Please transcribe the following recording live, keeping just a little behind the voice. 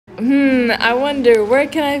I wonder where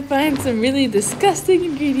can I find some really disgusting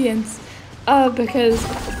ingredients? Because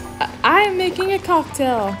I'm making a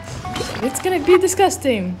cocktail. It's gonna be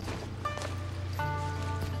disgusting.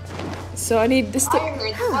 So I need this. I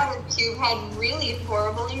heard the water cube had really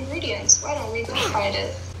horrible ingredients. Why don't we go find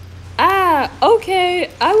it? Ah,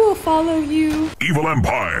 okay. I will follow you. Evil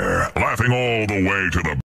Empire, laughing all the way to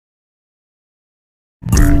the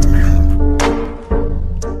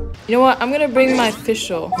You know what? I'm gonna bring my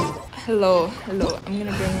official. Hello. I'm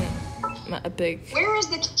gonna bring a big. Where is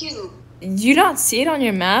the cube? You not see it on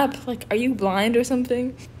your map? Like, are you blind or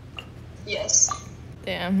something? Yes.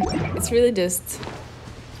 Damn, it's really just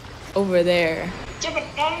over there. Yeah, but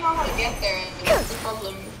I don't know how to get there. That's the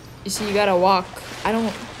problem. You see, you gotta walk. I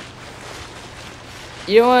don't.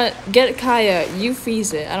 You know what? Get Kaya. You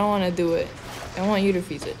freeze it. I don't want to do it. I want you to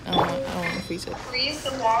freeze it. I don't want to freeze it. Freeze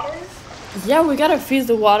the water? Yeah, we gotta freeze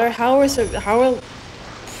the water. How else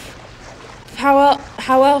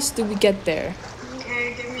do we get there?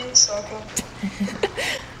 Okay, give me a second.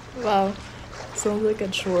 Wow, sounds like a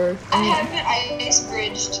chore. I haven't ice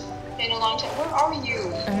bridged in a long time. Where are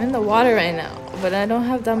you? I'm in the water right now, but I don't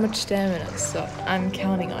have that much stamina, so I'm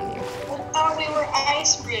counting on you. I thought we were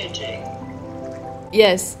ice bridging.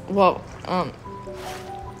 Yes, well, I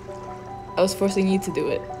was forcing you to do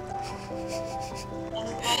it. And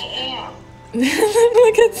I am.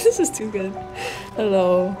 Look at this, is too good.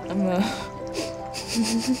 Hello,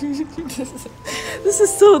 This is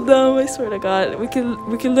so dumb, I swear to God. We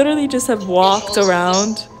could literally just have walked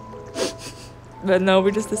around. But no,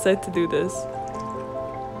 we just decided to do this.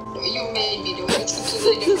 You made me do it. It's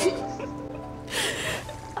completely different.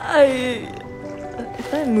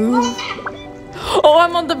 If I move... Oh,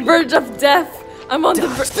 I'm on the verge of death. I'm on the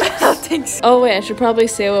verge. Thanks. Oh wait, I should probably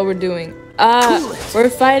say what we're doing. We're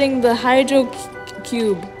fighting the hydro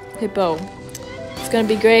cube hippo. It's gonna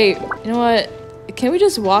be great. You know what? Can we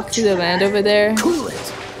just walk through the land over there?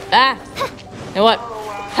 Ah! You know what?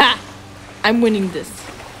 Ha! I'm winning this.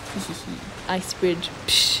 Ice bridge.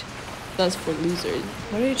 Psh. That's for losers.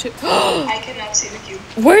 What are you I cannot see the cube.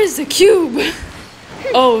 Where is the cube?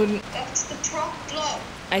 Oh. That's the drop block.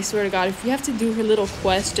 I swear to God, if you have to do her little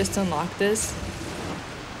quest just to unlock this,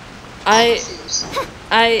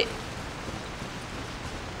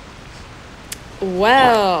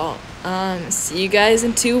 well, see you guys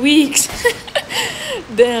in 2 weeks.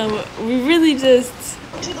 Damn, we really just...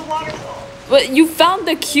 To the waterfall. But you found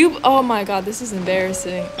the cube? Oh my God, this is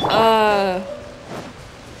embarrassing. I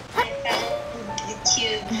found the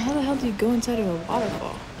cube. How the hell do you go inside of a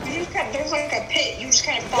waterfall? There's like a pit, you just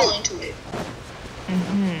kind of fall into it.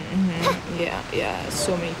 Yeah,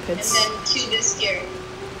 so many pits. And then cube is scary.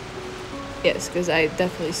 Yes, because I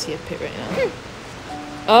definitely see a pit right now.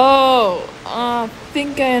 Oh, I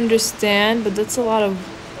think I understand, but that's a lot of...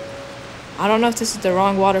 I don't know if this is the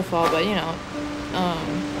wrong waterfall, but you know.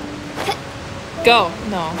 Go.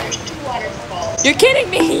 No. There's 2 waterfalls. You're kidding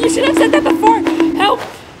me! You should have said that before! Help!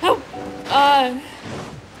 Help!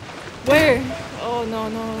 Where? Oh, no.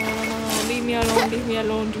 Leave me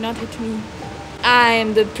alone. Do not hit me. I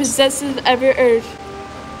am the possessive ever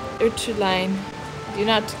Urchuline. Do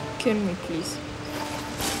not kill me, please.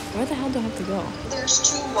 Where the hell do I have to go? There's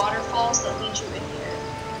 2 waterfalls that lead you in here.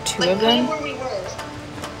 2 of them? Where we were.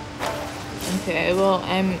 Okay, well,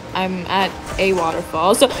 I'm at a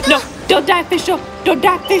waterfall. So no, don't die, fish! Don't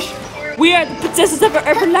die, fish! We are the princesses of our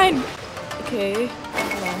urban line. Okay,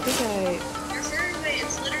 hold on, I think You're further away.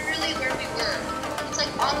 It's literally where we were. It's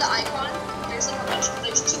like on the icon. There's like a bunch of,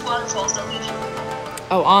 there's 2 waterfalls that lead you.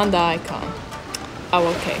 Oh, on the icon. Oh,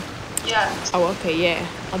 okay. Yeah. Oh, okay, yeah.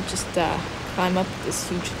 I'll just climb up this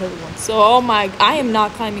huge hill one. So, oh my, I am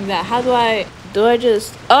not climbing that. How do I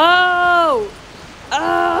just? Oh,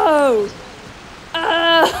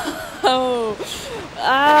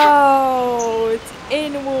 it's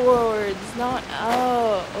inwards, not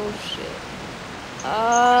oh shit.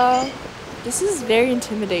 This is very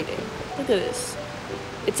intimidating. Look at this.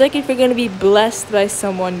 It's like if you're gonna be blessed by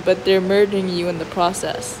someone, but they're murdering you in the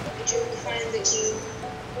process. Did you find the cube?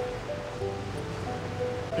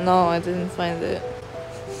 No, I didn't find it.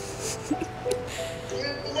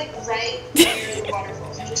 You're like right near the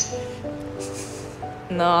waterfalls. Just...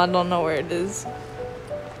 No, I don't know where it is.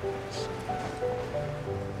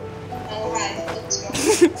 Alright, let's go.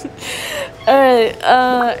 Alright,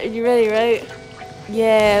 are you ready, right?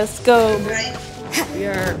 Yeah, let's go. Right. We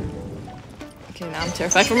are... Okay, now I'm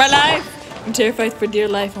terrified for my life! I'm terrified for dear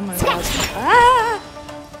life, oh my God. Ah!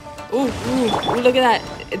 Ooh, look at that.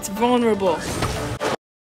 It's vulnerable.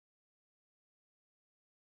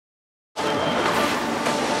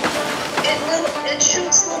 It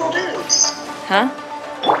shoots little dudes. Huh?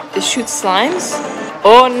 It shoots slimes?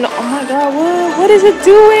 Oh no, oh my god, what is it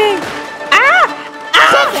doing? Ah!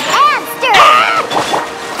 Hamster!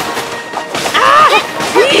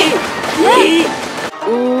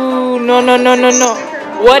 Ooh, no.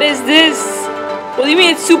 What is this? What do you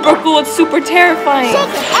mean it's super cool? It's super terrifying.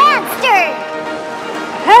 Hamster!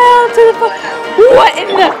 Hell to the fuck. What in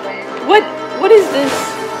the... What is this?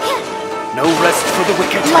 No rest for the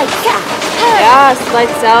wicked. Lights out! Yeah,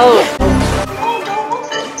 lights out. Oh,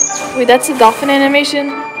 dolphins. Wait, that's a dolphin animation?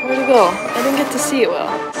 Where'd it go? I didn't get to see it well.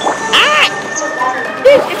 It's a water.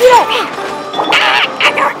 If you don't...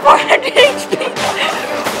 I got 400 HP!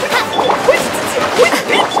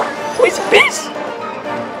 Which bitch?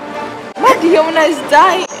 My Diona is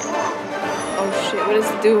dying! Oh shit, what is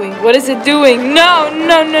it doing? What is it doing? No,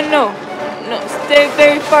 stay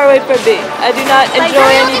very far away from me. I do not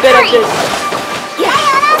enjoy any bit of this.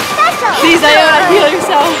 Please, Iona, heal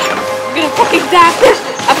yourself. I'm gonna fucking die, bitch.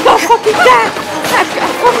 I'm gonna fucking die. I'm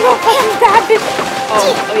gonna fucking die, bitch.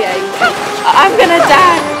 Oh yeah, I'm gonna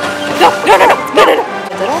die. No. I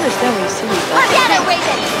don't understand what you see.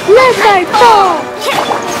 Let my fall.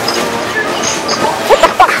 What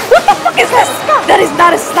the fuck is this? That is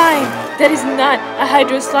not a slime. That is not a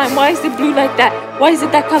hydro slime. Why is it blue like that? Why is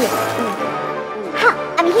it that color?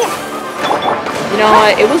 I'm here. You know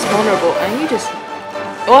what? It was vulnerable, and you just...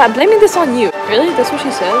 Oh, I'm blaming this on you. Really? That's what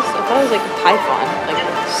she says? I thought it was like a python. Like a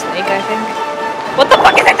snake, I think. What the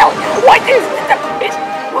fuck is it though? What is it?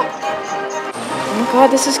 Oh my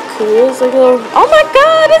god, this is cool. It's like a little... Oh my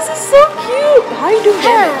god, this is so cute. How do you do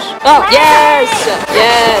damage? Oh, yes!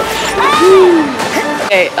 Yes!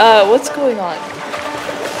 Okay, what's going on?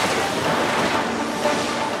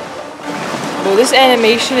 Well, this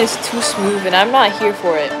animation is too smooth and I'm not here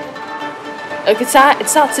for it. Look, it's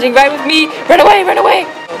not sitting right with me. Run away!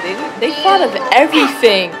 Oh, they thought of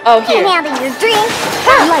everything. Oh, here. Now that you're drink,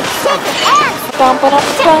 like shake ass.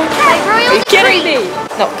 Are you kidding me?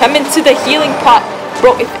 No, come into the healing pot.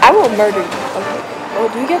 Bro, I will murder you. Okay. Oh,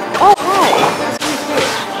 do you get... Oh, hi.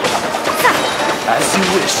 As you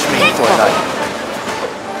wish, me for life.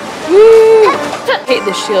 Woo! I hate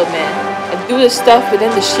the shield, man. I do this stuff, but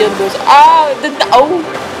then the shield goes... Oh, the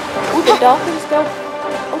dolphins go...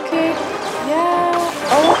 Okay. Yeah.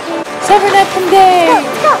 Oh, okay. Sever that from day.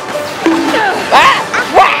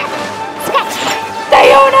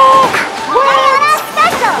 Diona!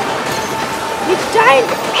 You died!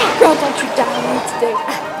 Girl, don't you die on me today.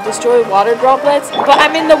 Destroy water droplets? But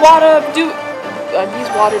I'm in the water, dude. These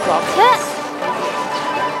water droplets.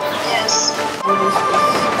 Yes.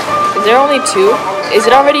 Is there only 2? Is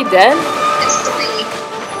it already dead? It's 3.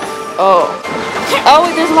 Oh. Oh,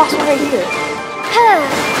 wait, there's the last one right here.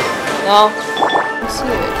 No. Let's see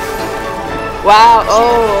it. Wow.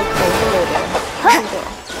 Oh, okay. Hello there.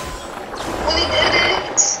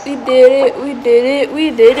 We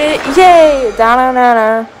did it. Yay!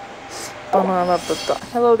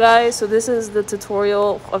 Hello guys, so this is the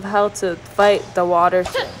tutorial of how to fight the water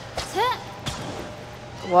thing.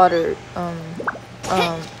 Water,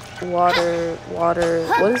 what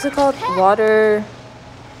is it called? Water...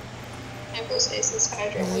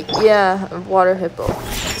 Yeah, water hippo.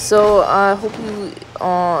 So I hope you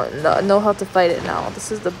know how to fight it now.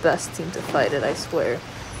 This is the best team to fight it, I swear.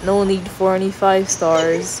 No need for any 5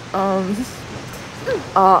 stars.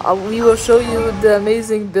 We will show you the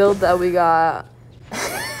amazing build that we got.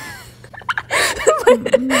 Why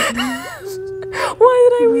did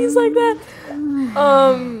I wheeze like that?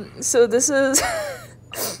 So this is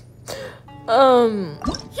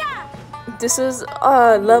this is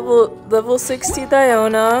level 60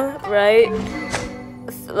 Diona, right?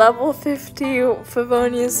 Level 50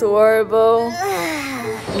 𝐿𝐶𝐷𝐼𝐍𝐼.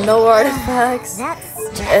 No artifacts.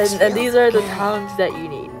 And these are the talents that you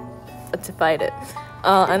need to fight it.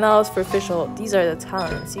 And that was for official. These are the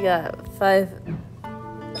talents. You got 5.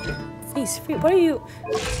 Please, what are you?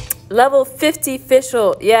 Level 50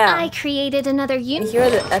 official. Yeah. I created another unit. And here are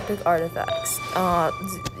the epic artifacts.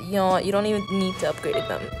 You know, you don't even need to upgrade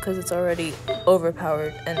them because it's already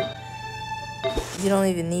overpowered and you don't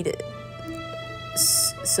even need it.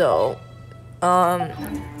 So, why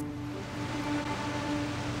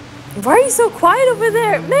are you so quiet over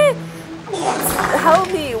there, man?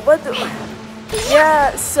 Help me! What the?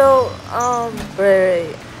 Yeah. So,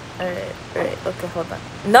 right. Okay, hold on.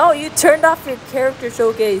 No, you turned off your character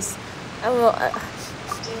showcase. I don't know.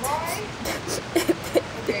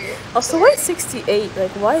 Also, why 68?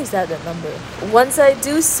 Like, why is that the number? Once I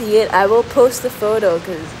do see it, I will post the photo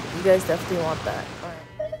because you guys definitely want that.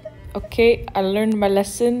 Okay, I learned my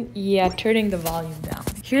lesson. Yeah, turning the volume down.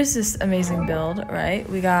 Here's this amazing build, right?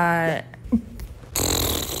 We got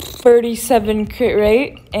 37 crit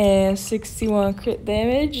rate and 61 crit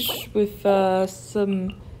damage with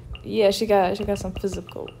some. Yeah, she got some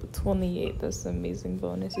physical. 28. That's an amazing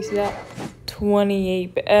bonus. You see that?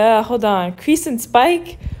 28. Hold on. Crescent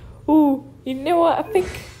Spike. Ooh, you know what? I think.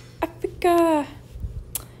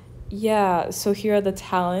 Yeah. So here are the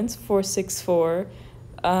talents. 464.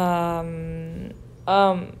 That's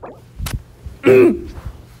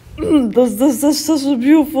such a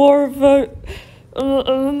beautiful artifact.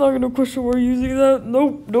 I'm not gonna question we're using that.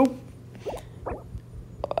 Nope.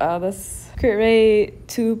 Wow, that's crit rate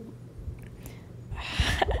 2.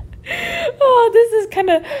 Oh, this is kind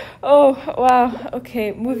of. Oh, wow.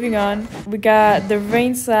 Okay, moving on. We got the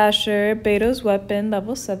Rain Slasher, Beto's weapon,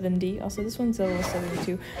 level 70. Also, this one's level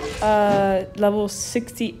 72. Level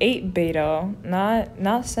 68 Beto,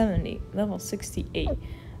 not 70. Level 68.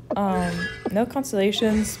 No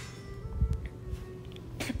constellations.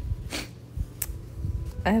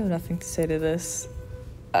 I have nothing to say to this.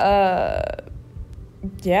 Yeah,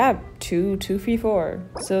 2, 3, 4.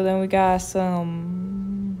 So then we got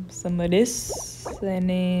some of this, and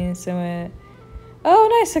then some of,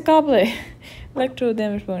 oh nice, a goblet. Electro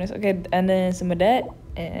damage bonus. Okay, and then some of that,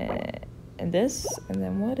 and this, and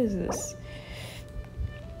then what is this?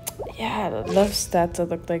 Yeah, I love stats that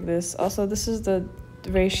look like this. Also, this is the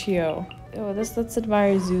ratio. Oh, let's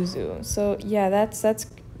admire Zuzu. So yeah, that's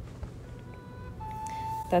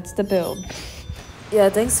the build. Yeah,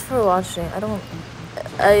 thanks for watching. I'm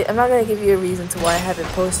not gonna give you a reason to why I haven't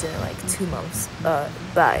posted in like 2 months.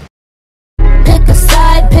 Bye. Pick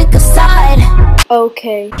a side.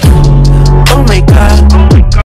 Okay. Oh my god.